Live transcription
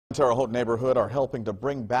Terre Haute neighborhood are helping to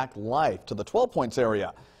bring back life to the 12 Points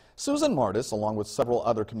area. Susan Martis, along with several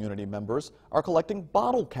other community members, are collecting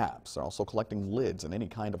bottle caps. They're also collecting lids and any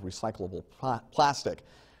kind of recyclable plastic.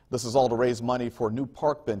 This is all to raise money for new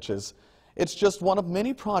park benches. It's just one of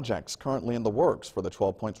many projects currently in the works for the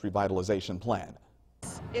 12 Points revitalization plan.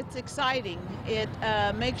 It's exciting. It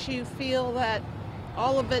makes you feel that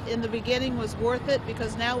all of it in the beginning was worth it,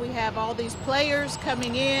 because now we have all these players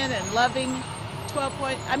coming in and loving 12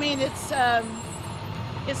 Point. I mean,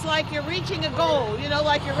 it's like you're reaching a goal, you know,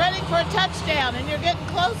 like you're running for a touchdown and you're getting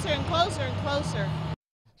closer and closer and closer.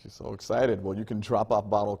 She's so excited. Well, you can drop off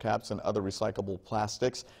bottle caps and other recyclable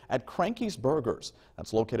plastics at Cranky's Burgers.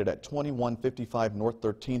 That's located at 2155 North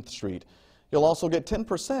 13th Street. You'll also get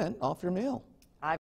 10% off your meal.